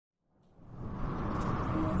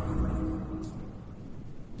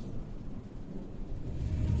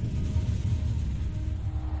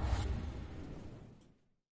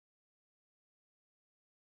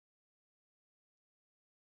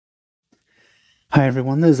Hi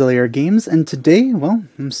everyone, this is LAR Games, and today, well,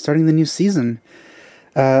 I'm starting the new season.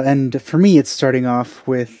 And for me, it's starting off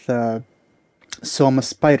with, So I'm a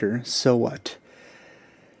Spider, So What?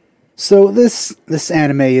 So this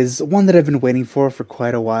anime is one that I've been waiting for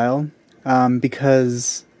quite a while,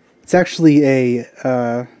 because it's actually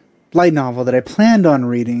a, light novel that I planned on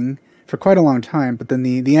reading for quite a long time, but then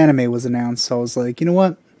the anime was announced, so I was like, you know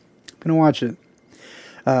what? I'm gonna watch it.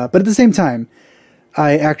 But at the same time,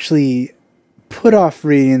 I actually put off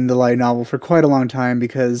reading the light novel for quite a long time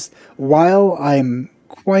because while I'm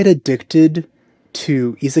quite addicted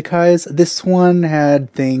to isekais, this one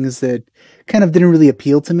had things that kind of didn't really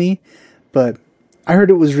appeal to me, but I heard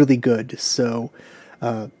it was really good. So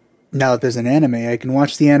now that there's an anime, I can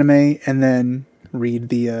watch the anime and then read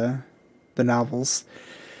the novels.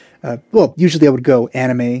 Well, usually I would go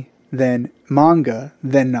anime, then manga,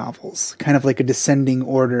 then novels, kind of like a descending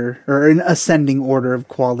order or an ascending order of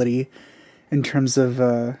quality in terms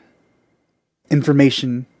of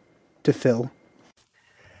information to fill.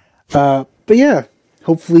 But yeah,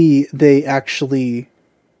 hopefully they actually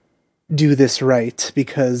do this right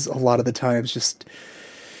because a lot of the times just,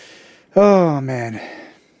 oh man,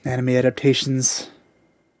 anime adaptations,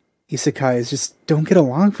 isekais just don't get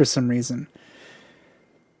along for some reason.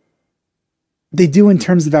 They do in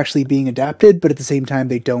terms of actually being adapted, but at the same time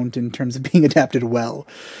they don't in terms of being adapted well.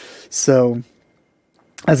 So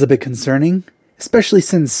that's a bit concerning, especially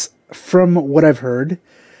since, from what I've heard,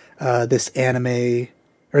 this anime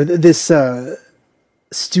or this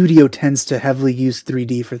studio tends to heavily use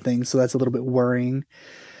 3D for things, so that's a little bit worrying.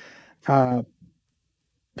 Uh,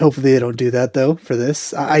 Hopefully, they don't do that though. For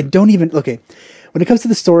this, I don't even okay. When it comes to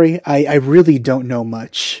the story, I really don't know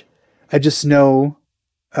much. I just know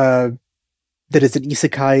uh, that it's an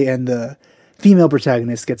isekai and the female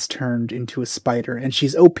protagonist gets turned into a spider and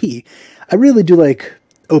she's OP. I really do like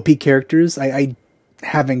OP characters. I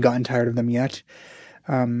haven't gotten tired of them yet.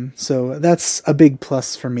 So that's a big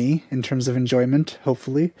plus for me in terms of enjoyment,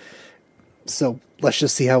 hopefully. So let's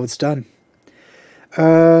just see how it's done.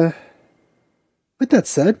 Uh, with that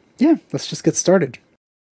said, yeah, let's just get started.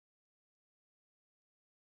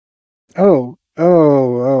 Oh,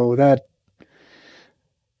 that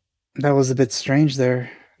was a bit strange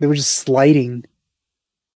there. They were just sliding.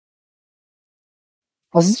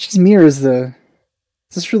 Also, it's just me or is the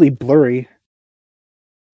is this really blurry?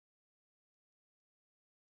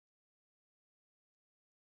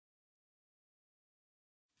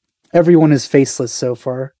 Everyone is faceless so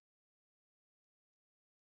far.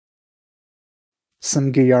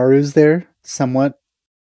 Some Gyarus there, somewhat.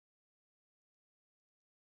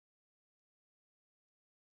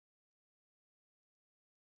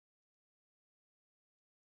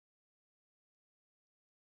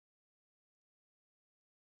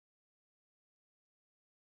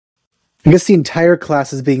 I guess the entire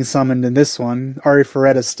class is being summoned in this one, Ari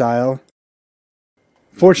Ferretta style.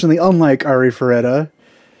 Fortunately, unlike Ari Ferretta,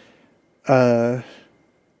 uh,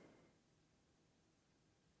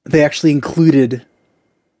 they actually included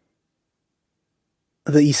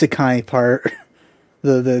the isekai part,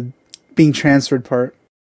 the being transferred part.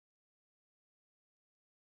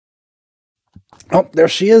 Oh, there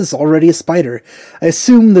she is, already a spider. I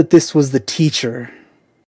assume that this was the teacher.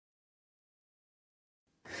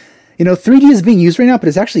 You know, 3D is being used right now, but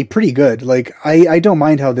it's actually pretty good. Like, I don't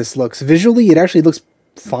mind how this looks. Visually, it actually looks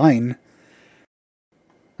fine.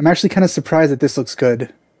 I'm actually kind of surprised that this looks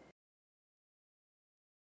good.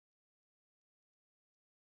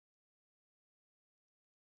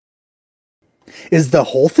 Is the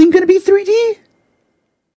whole thing going to be 3D?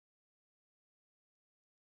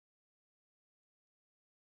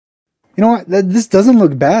 You know what? This doesn't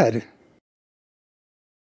look bad.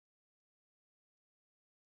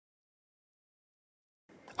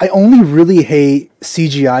 I only really hate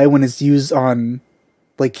CGI when it's used on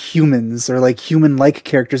like humans or like human-like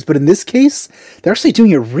characters, but in this case, they're actually doing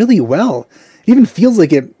it really well. It even feels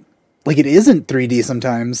like it isn't 3D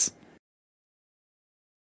sometimes.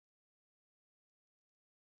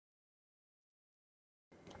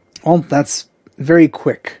 Well, that's very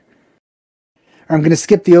quick. I'm going to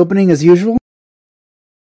skip the opening as usual.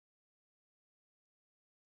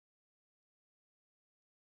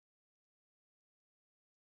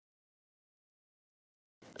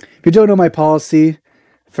 If you don't know my policy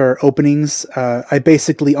for openings, I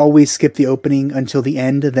basically always skip the opening until the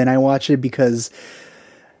end, then I watch it because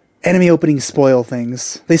anime openings spoil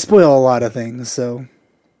things. They spoil a lot of things, so.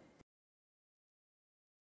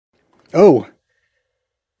 Oh,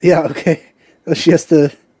 yeah, okay. She has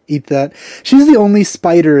to eat that. She's the only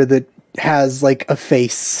spider that has, like, a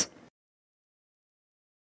face.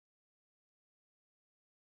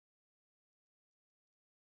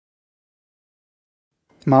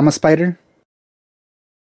 Mama spider?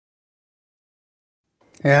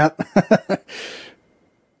 Yeah.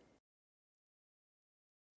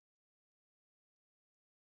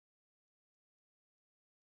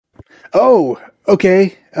 Oh,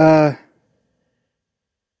 okay.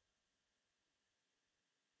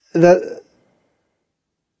 That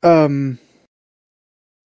um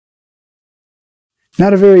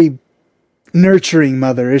not a very nurturing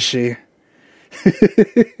mother, is she?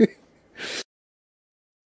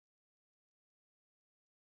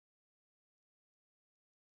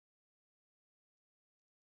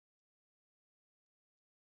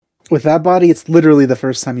 With that body, it's literally the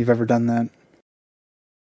first time you've ever done that.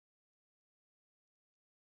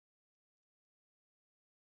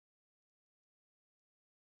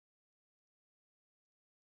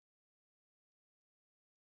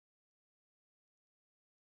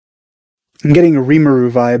 I'm getting Rimuru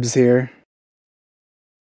vibes here.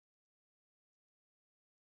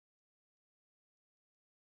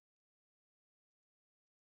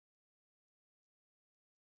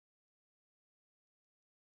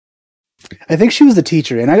 I think she was the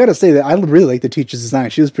teacher, and I gotta say that I really like the teacher's design.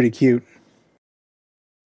 She was pretty cute.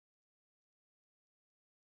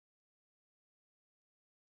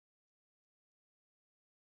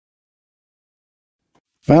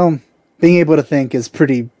 Well, being able to think is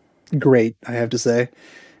pretty great, I have to say.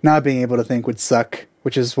 Not being able to think would suck,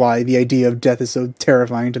 which is why the idea of death is so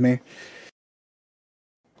terrifying to me.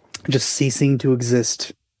 Just ceasing to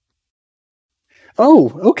exist.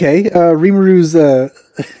 Oh, okay. Rimuru's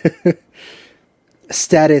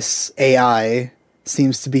status AI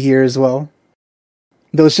seems to be here as well.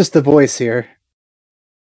 Though it's just the voice here.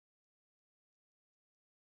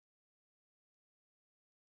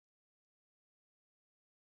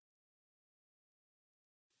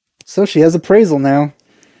 So she has appraisal now.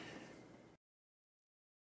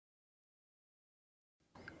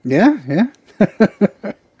 Yeah, yeah.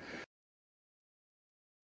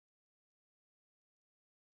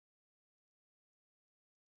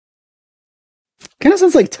 Kind of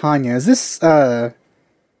sounds like Tanya. Is this the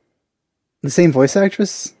same voice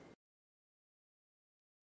actress?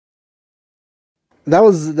 That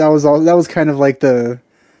was kind of like the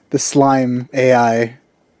slime AI.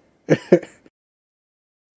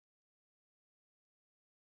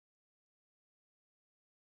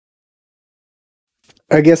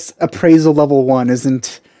 I guess appraisal level 1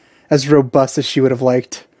 isn't as robust as she would have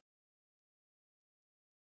liked.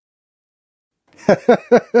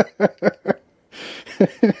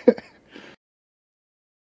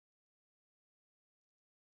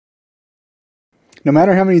 No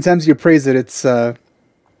matter how many times you praise it, it's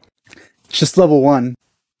just level 1.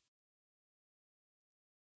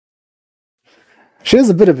 She has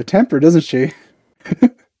a bit of a temper, doesn't she?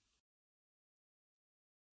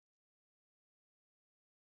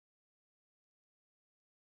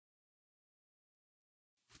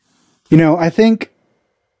 I think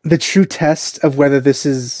the true test of whether this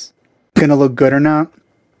is gonna look good or not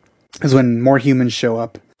is when more humans show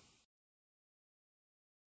up.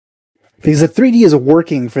 Because the 3D is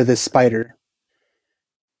working for this spider.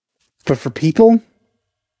 But for people,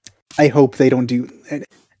 I hope they don't do it.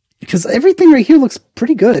 Because everything right here looks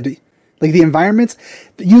pretty good. Like the environments,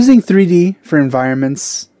 using 3D for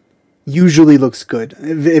environments usually looks good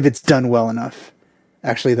if it's done well enough.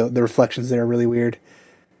 Actually, the reflections there are really weird.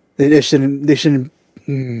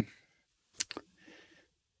 Mm,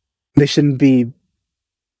 they shouldn't be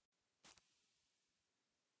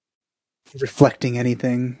reflecting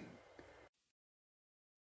anything.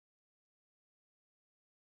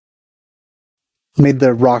 Made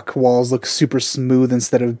the rock walls look super smooth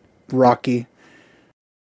instead of rocky.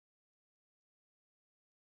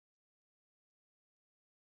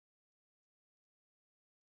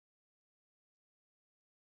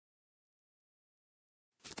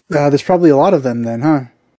 There's probably a lot of them then, huh?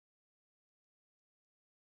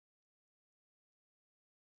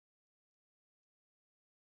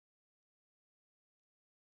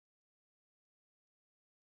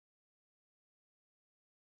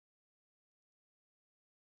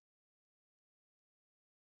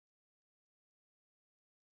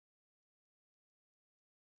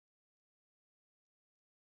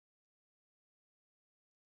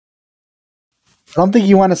 I don't think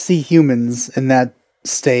you want to see humans in that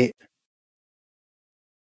state.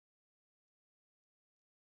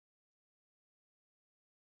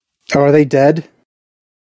 Oh, are they dead?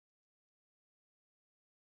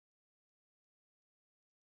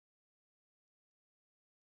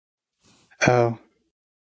 Oh.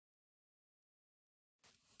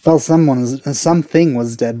 Well, something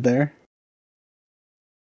was dead there.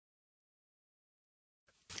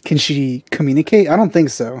 Can she communicate? I don't think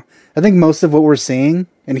so. I think most of what we're seeing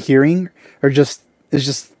and hearing is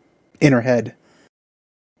just in her head.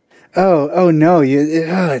 Oh no,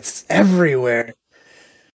 it's everywhere.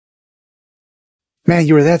 Man,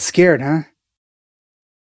 you were that scared, huh?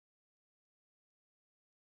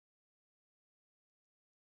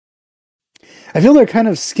 I feel they're kind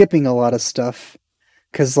of skipping a lot of stuff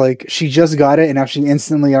because like she just got it and now she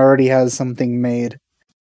instantly already has something made.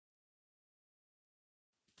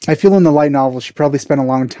 I feel in the light novel she probably spent a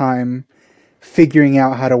long time figuring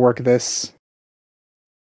out how to work this.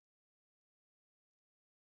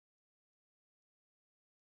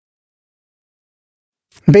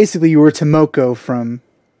 Basically, you were Tomoko from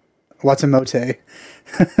Watamote.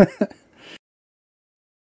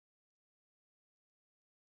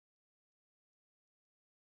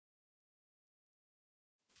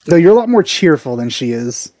 Though you're a lot more cheerful than she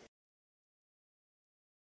is.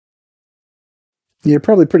 You're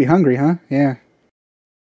probably pretty hungry, huh? Yeah.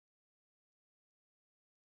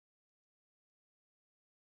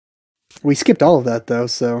 We skipped all of that though,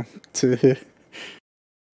 so to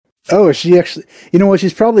oh, is she actually? You know what?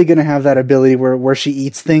 She's probably gonna have that ability where she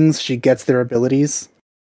eats things, she gets their abilities.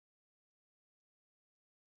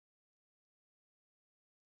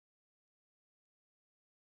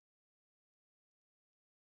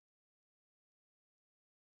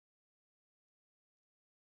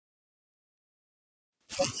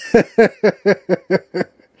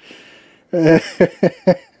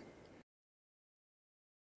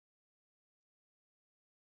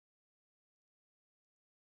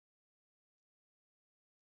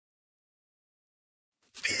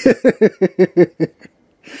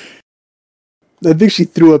 I think she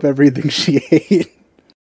threw up everything she ate.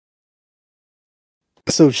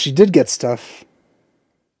 So she did get stuff.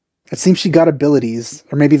 It seems she got abilities,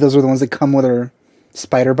 or maybe those are the ones that come with her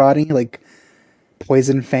spider body, like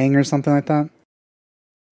Poison Fang or something like that.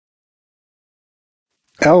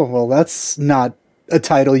 Oh, well, that's not a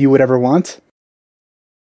title you would ever want.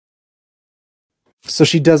 So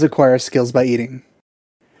she does acquire skills by eating.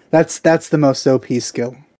 That's the most OP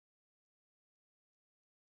skill.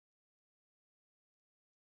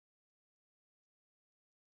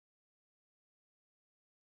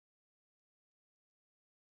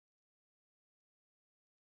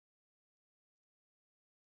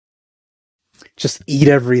 Just eat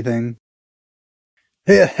everything.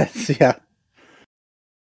 Yeah, yeah.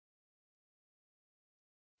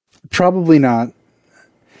 Probably not.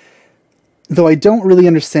 Though I don't really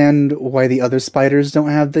understand why the other spiders don't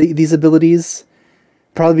have these abilities.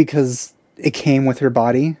 Probably because it came with her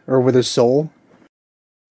body or with her soul.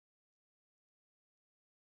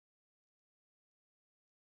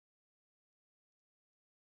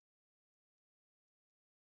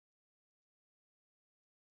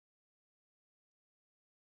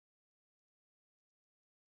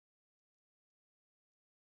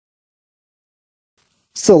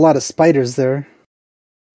 Still a lot of spiders there.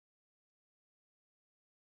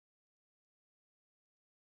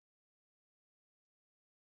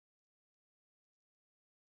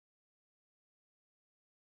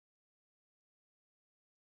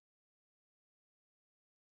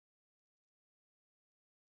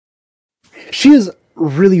 She is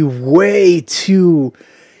really way too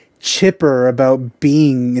chipper about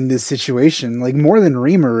being in this situation, like more than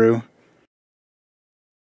Rimuru.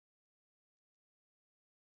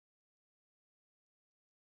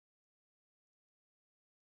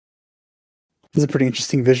 It's a pretty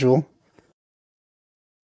interesting visual.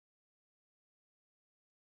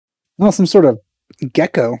 Oh, some sort of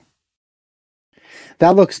gecko.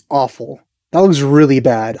 That looks awful. That looks really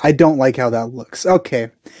bad. I don't like how that looks.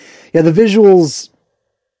 Okay. Yeah, the visuals,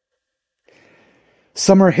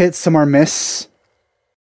 some are hits, some are miss.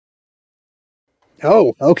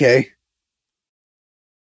 Oh, okay.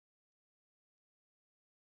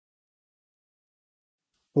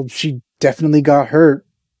 Well, she definitely got hurt.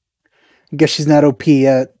 I guess she's not OP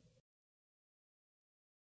yet.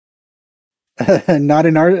 Not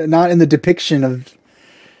in the depiction of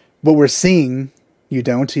what we're seeing. You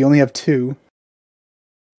don't. You only have two.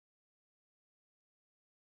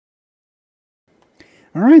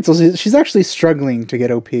 All right, so she's actually struggling to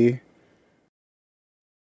get OP.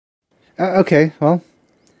 Okay, well,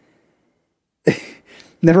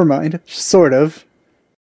 never mind. Sort of.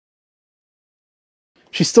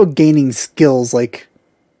 She's still gaining skills like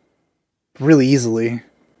really easily.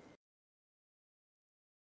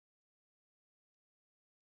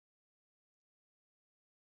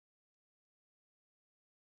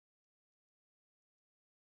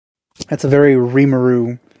 That's a very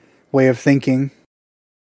Rimuru way of thinking.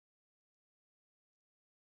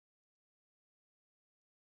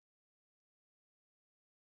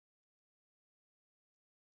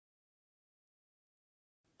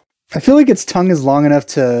 I feel like its tongue is long enough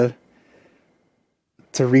to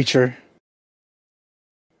reach her.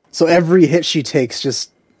 So every hit she takes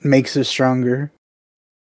just makes her stronger.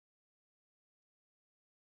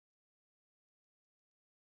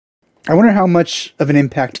 I wonder how much of an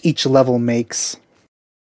impact each level makes.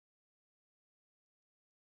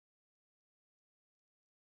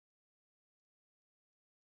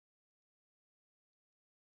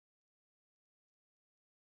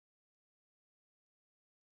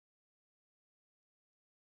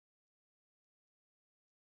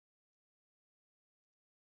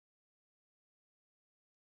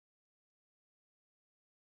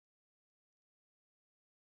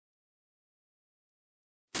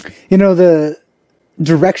 You know, the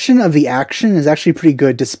direction of the action is actually pretty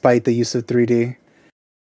good despite the use of 3D.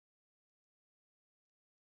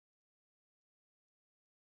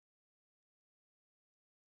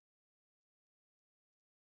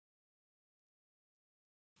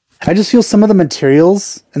 I just feel some of the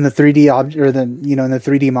materials in the 3D or the in the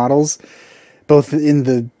 3D models, both in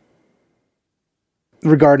the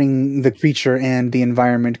regarding the creature and the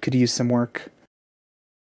environment, could use some work.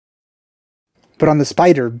 But on the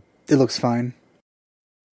spider, it looks fine.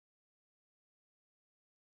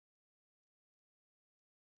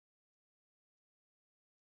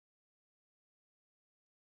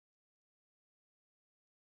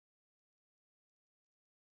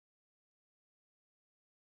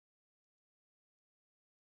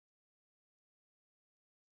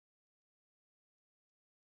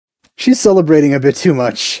 She's celebrating a bit too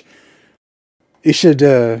much. You should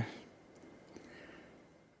you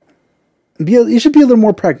should be a little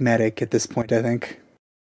more pragmatic at this point, I think.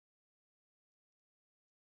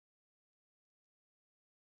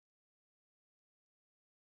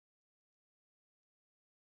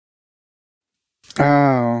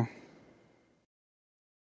 Oh.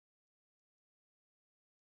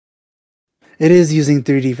 It is using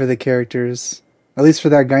 3D for the characters. At least for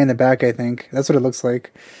that guy in the back, I think. That's what it looks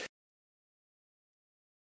like.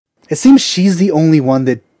 It seems she's the only one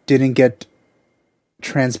that didn't get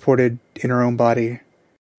transported in her own body.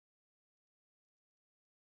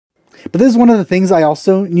 But this is one of the things I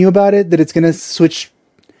also knew about it, that it's going to switch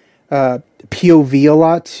POV a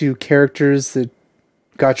lot to characters that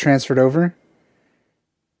got transferred over.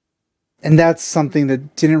 And that's something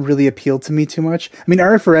that didn't really appeal to me too much. I mean,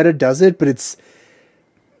 Arifureta does it, but it's...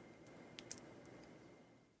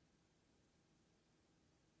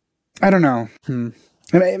 I don't know.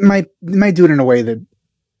 It might do it in a way that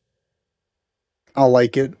I'll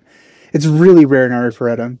like it. It's really rare in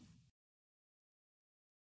Arifureta.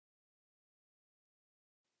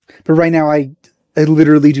 But right now, I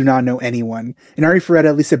literally do not know anyone. In Arifureta,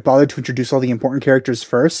 at least it bothered to introduce all the important characters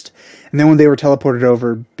first, and then when they were teleported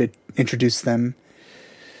over, it introduced them.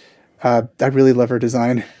 I really love her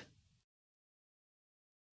design.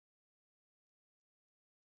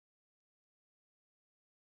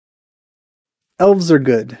 Elves are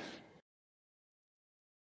good.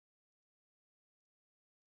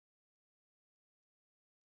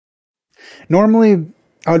 Normally,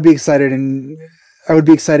 I would be excited, and I would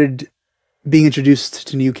be excited being introduced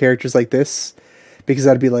to new characters like this, because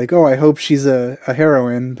I'd be like, oh, I hope she's a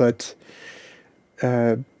heroine, but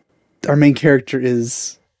uh, our main character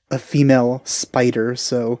is a female spider,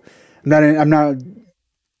 so I'm not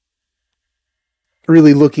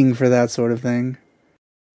really looking for that sort of thing.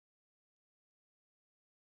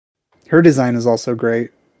 Her design is also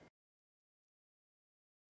great.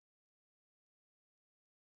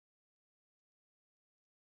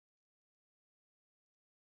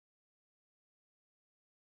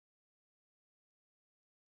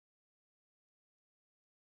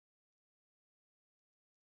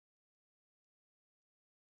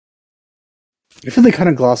 I feel they kind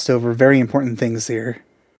of glossed over very important things here.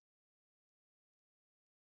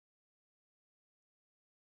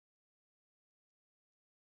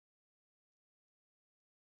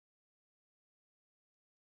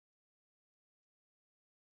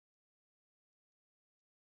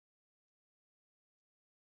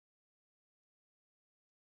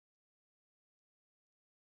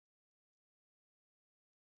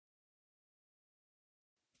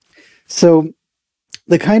 So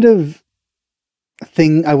the kind of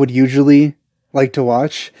thing I would usually like to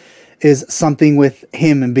watch is something with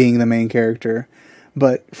him being the main character.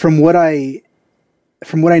 But from what I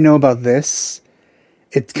know about this,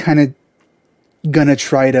 it's kind of gonna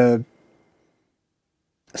try to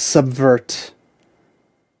subvert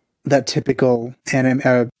that typical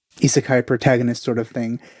isekai protagonist sort of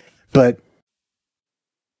thing. But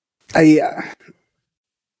I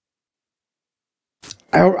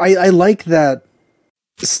I like that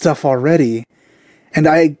stuff already, And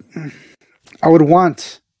I would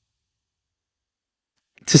want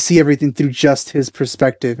to see everything through just his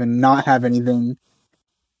perspective and not have anything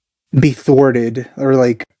be thwarted or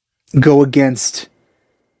like go against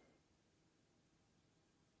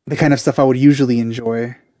the kind of stuff I would usually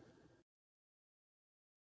enjoy.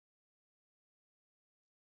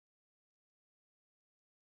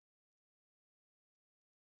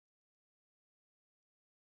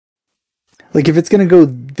 Like if it's gonna go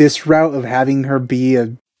this route of having her be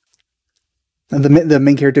the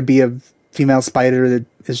main character be a female spider that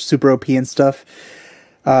is super OP and stuff,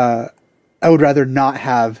 uh, I would rather not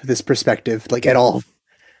have this perspective like at all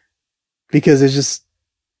because it just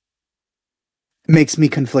makes me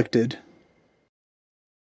conflicted.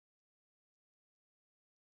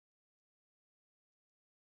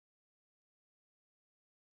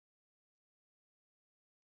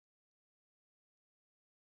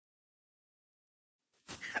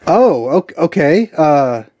 Oh, okay.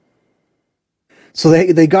 So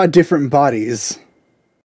they got different bodies.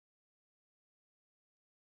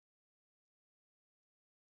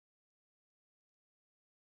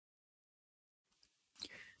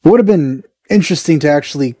 It would have been interesting to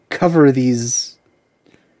actually cover these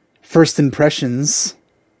first impressions.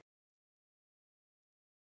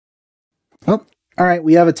 Oh, all right.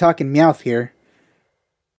 We have a talking Meowth here.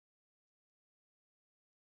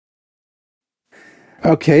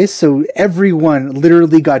 Okay, so everyone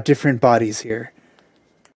literally got different bodies here.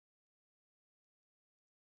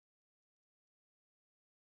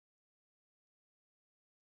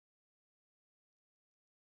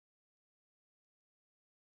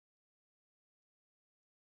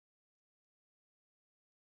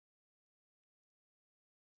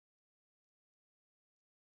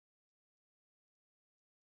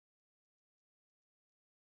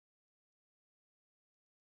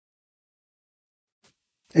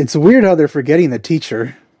 It's weird how they're forgetting the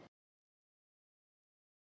teacher.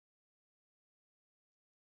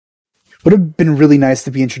 Would have been really nice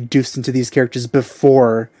to be introduced into these characters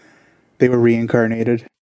before they were reincarnated.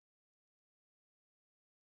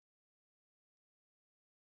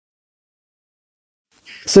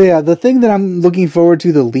 So yeah, the thing that I'm looking forward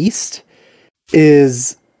to the least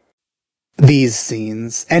is these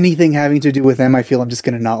scenes. Anything having to do with them, I feel I'm just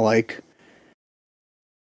gonna not like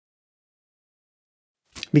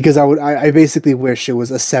because I basically wish it was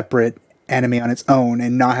a separate anime on its own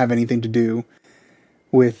and not have anything to do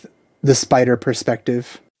with the spider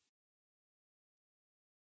perspective.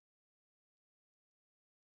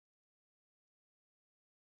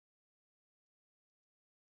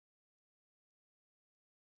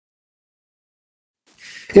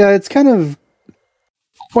 Yeah, it's kind of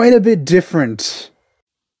quite a bit different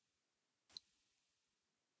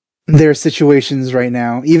their situations right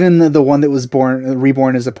now. Even the one that was born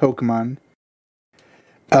reborn as a Pokemon,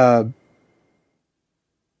 uh,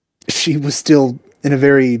 she was still in a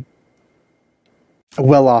very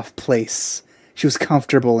well-off place. She was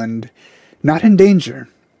comfortable and not in danger.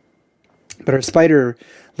 But our spider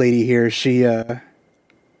lady here, she has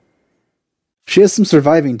some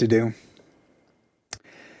surviving to do.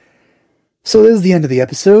 So this is the end of the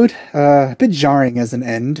episode. A bit jarring as an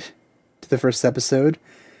end to the first episode.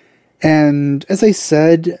 And as I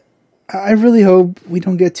said, I really hope we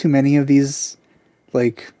don't get too many of these,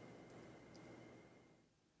 like,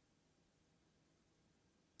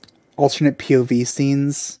 alternate POV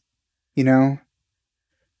scenes, you know?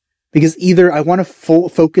 Because either I want to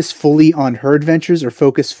focus fully on her adventures or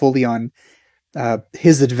focus fully on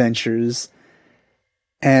his adventures.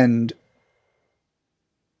 And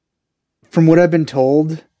from what I've been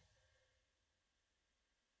told,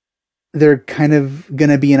 they're kind of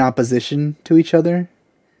gonna be in opposition to each other.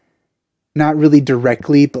 Not really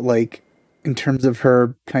directly, but like in terms of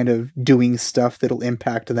her kind of doing stuff that'll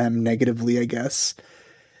impact them negatively, I guess.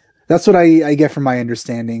 That's what I get from my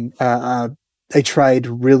understanding. I tried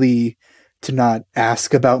really to not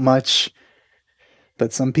ask about much,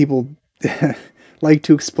 but some people like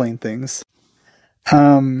to explain things.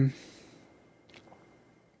 Um,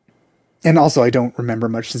 and also, I don't remember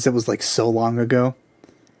much since it was like so long ago.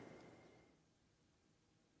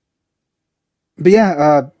 But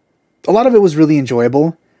yeah, a lot of it was really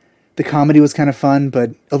enjoyable. The comedy was kind of fun,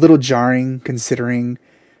 but a little jarring considering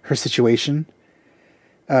her situation.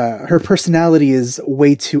 Her personality is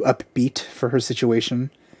way too upbeat for her situation,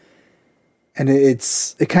 and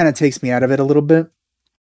it kind of takes me out of it a little bit.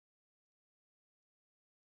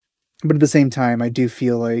 But at the same time, I do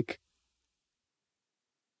feel like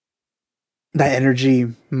that energy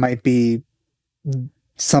might be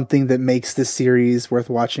something that makes this series worth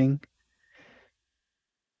watching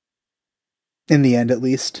in the end, at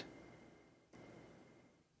least.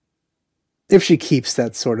 if she keeps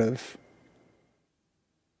that sort of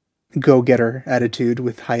go-getter attitude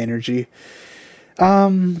with high energy.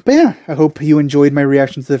 But yeah, I hope you enjoyed my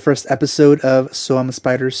reaction to the first episode of So I'm a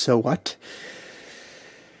Spider, So What?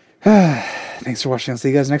 Thanks for watching. I'll see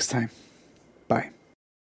you guys next time.